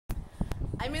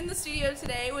I'm in the studio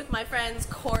today with my friends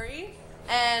Corey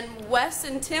and Wes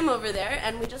and Tim over there,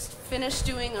 and we just finished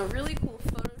doing a really cool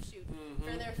photo shoot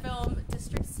for their film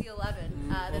District C11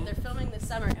 that they're filming this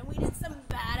summer, and we did some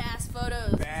badass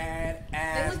photos.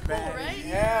 They look cool, right?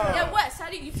 Yeah, Wes,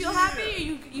 how do you feel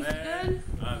happy? You feel good?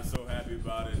 I'm so happy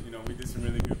about it. You know, we did some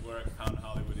really good work on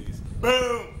Hollywoodese.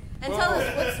 Boom! And tell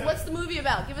us, what's the movie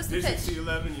about? Give us the pitch. District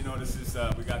C11, you know, this is,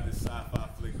 we got this sci-fi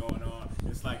flick going on.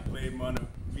 It's like Blade Runner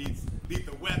meets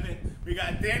Lethal Weapon. We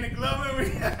got Danny Glover, we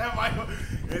got Michael.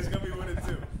 It's going to be with it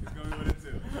too. It's going to be with it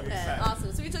too. Okay,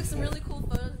 awesome. So we took some really cool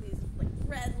photos of these like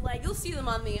red light. You'll see them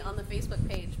on the Facebook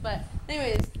page. But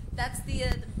anyways, that's the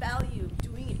value of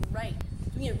doing it right.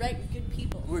 Doing it right with good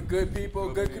people. With good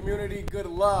people, good community, good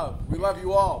love. We love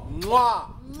you all.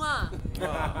 Mwah! Mwah!